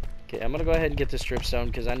 Okay, I'm going to go ahead and get this dripstone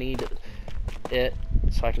because I need it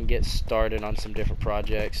so I can get started on some different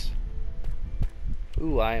projects.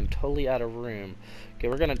 Ooh, I am totally out of room. Okay,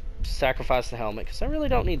 we're going to sacrifice the helmet because I really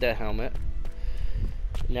don't need that helmet.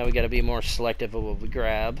 Now we got to be more selective of what we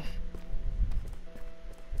grab.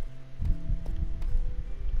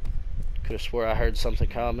 Could have swore I heard something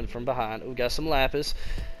coming from behind. We got some lapis.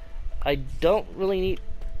 I don't really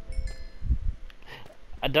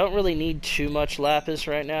need too much lapis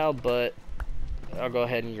right now, but I'll go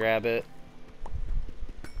ahead and grab it.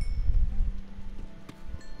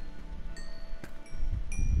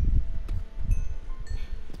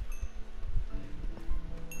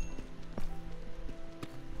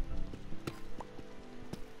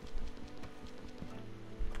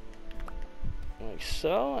 Like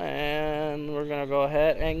so, and we're gonna go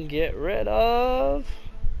ahead and get rid of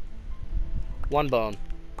one bone.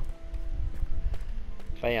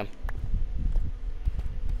 Bam.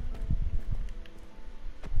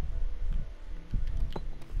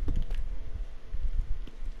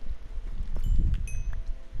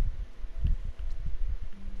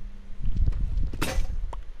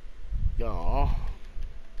 Aw.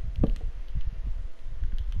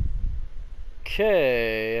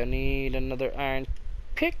 Okay, I need another iron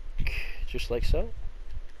pick, just like so.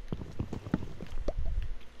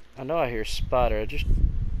 I know I hear Spider, I just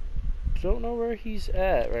don't know where he's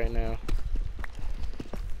at right now.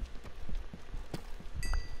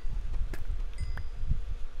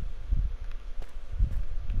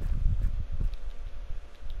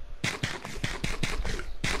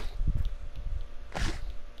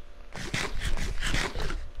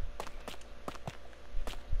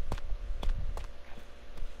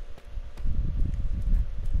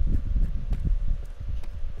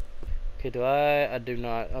 Okay, I do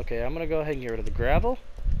not. Okay, I'm gonna go ahead and get rid of the gravel.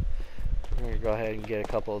 I'm gonna go ahead and get a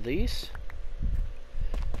couple of these.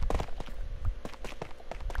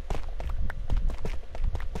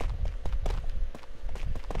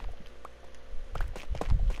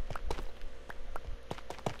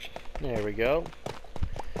 There we go.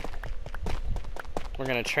 We're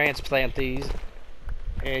gonna transplant these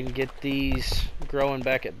and get these growing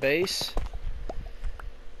back at base.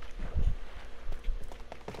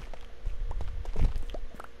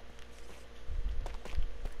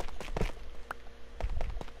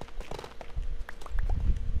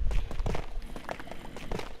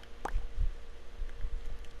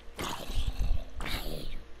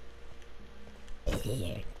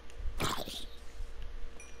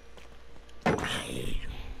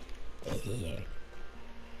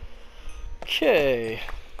 Okay.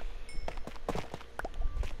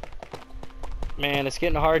 Man, it's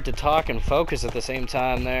getting hard to talk and focus at the same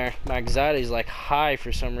time there. My anxiety's like high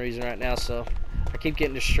for some reason right now, so I keep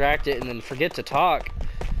getting distracted and then forget to talk.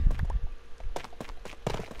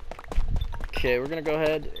 Okay, we're gonna go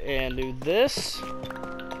ahead and do this.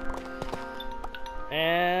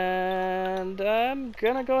 And I'm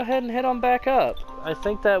gonna go ahead and head on back up. I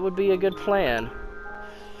think that would be a good plan.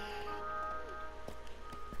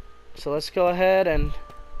 So let's go ahead and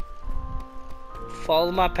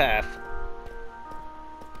follow my path.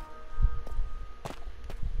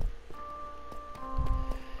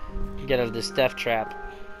 Get out of this death trap.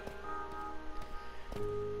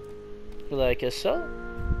 Like so.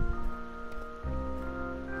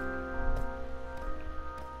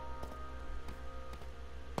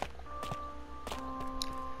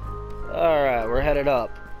 Alright,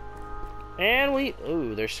 And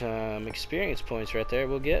ooh, there's some experience points right there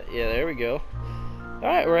we'll get. Yeah, there we go.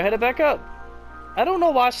 Alright, we're headed back up. I don't know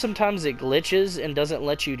why sometimes it glitches and doesn't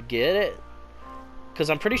let you get it. Because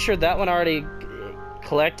I'm pretty sure that one already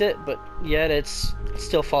collected, but yet it's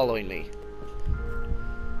still following me.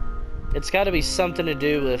 It's got to be something to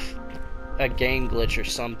do with a game glitch or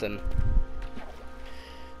something.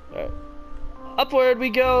 Alright. Upward we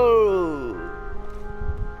go!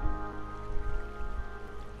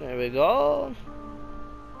 There we go.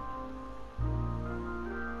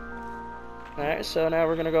 Alright, so now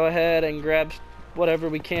we're gonna go ahead and grab whatever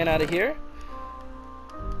we can out of here.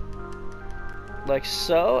 Like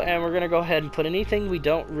so, and we're gonna go ahead and put anything we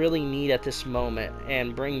don't really need at this moment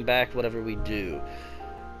and bring back whatever we do.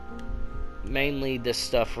 Mainly this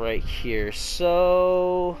stuff right here,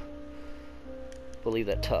 so we'll leave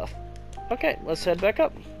that tough. Okay, let's head back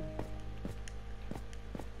up.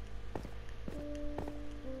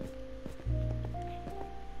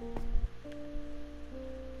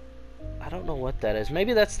 I don't know what that is.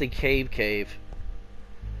 Maybe that's the cave.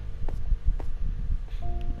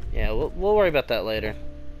 Yeah, we'll worry about that later.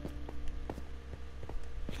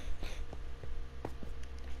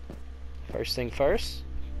 First thing first.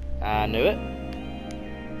 I knew it.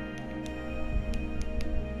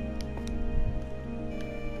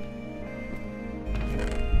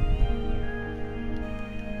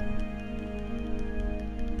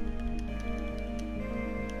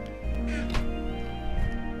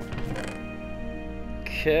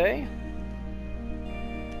 Okay.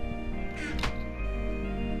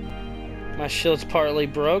 My shield's partly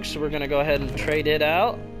broke, so we're gonna go ahead and trade it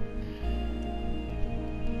out.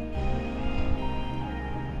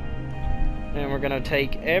 And we're gonna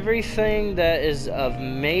take everything that is of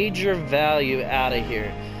major value out of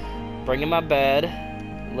here. Bringing my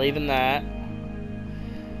bed, leaving that.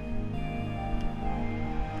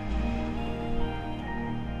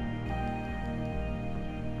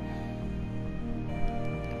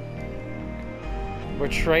 We're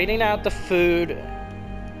trading out the food.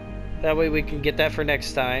 That way we can get that for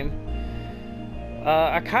next time.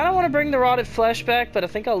 I kind of want to bring the rotted flesh back, but I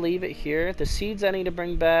think I'll leave it here. The seeds I need to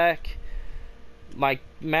bring back. My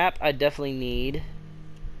map I definitely need.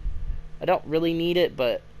 I don't really need it,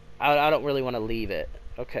 but I don't really want to leave it.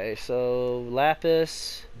 Okay, so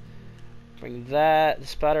lapis. Bring that. The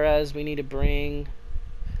spider eyes we need to bring.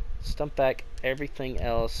 Stump back everything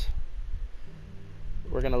else.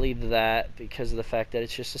 We're going to leave that because of the fact that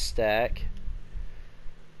it's just a stack.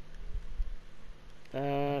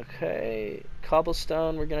 Okay,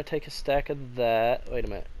 cobblestone, we're going to take a stack of that. Wait a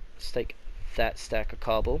minute. Let's take that stack of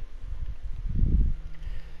cobble.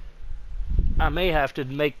 I may have to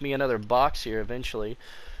make me another box here eventually.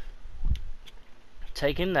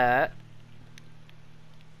 Taking that.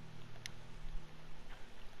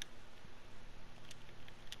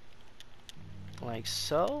 Like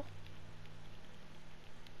so.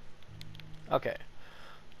 Okay.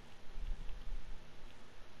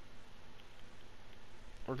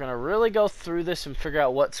 We're going to really go through this and figure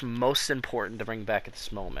out what's most important to bring back at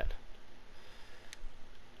this moment.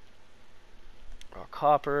 Raw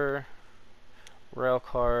copper, rail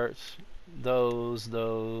carts, those,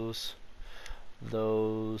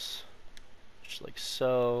 just like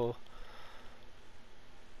so.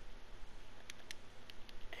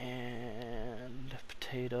 And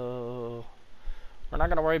potato. We're not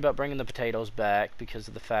going to worry about bringing the potatoes back because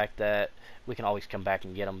of the fact that we can always come back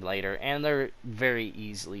and get them later. And they're very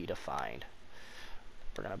easily to find.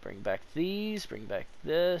 We're going to bring back these, bring back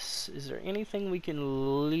this. Is there anything we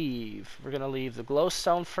can leave? We're going to leave the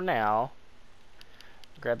glowstone for now.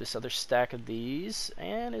 Grab this other stack of these.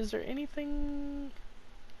 And is there anything...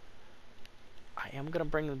 I am going to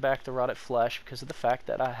bring back the rotted flesh because of the fact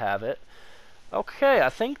that I have it. Okay, I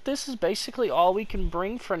think this is basically all we can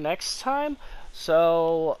bring for next time.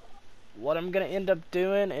 So what I'm going to end up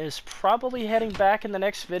doing is probably heading back in the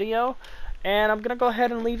next video, and I'm going to go ahead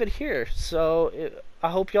and leave it here. So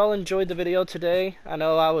I hope y'all enjoyed the video today. I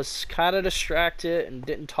know I was kind of distracted and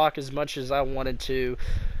didn't talk as much as I wanted to,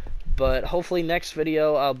 but hopefully next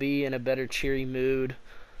video I'll be in a better cheery mood,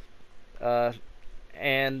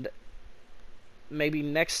 and maybe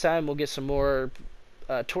next time we'll get some more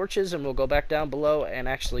torches and we'll go back down below and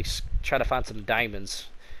actually try to find some diamonds.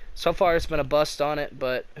 So far it's been a bust on it,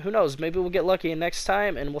 but who knows, maybe we'll get lucky next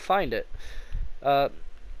time and we'll find it.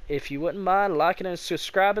 If you wouldn't mind liking and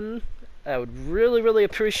subscribing, I would really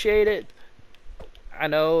appreciate it. I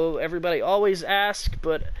know everybody always asks,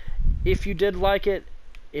 but if you did like it,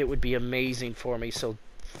 it would be amazing for me. So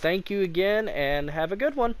thank you again and have a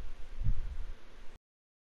good one.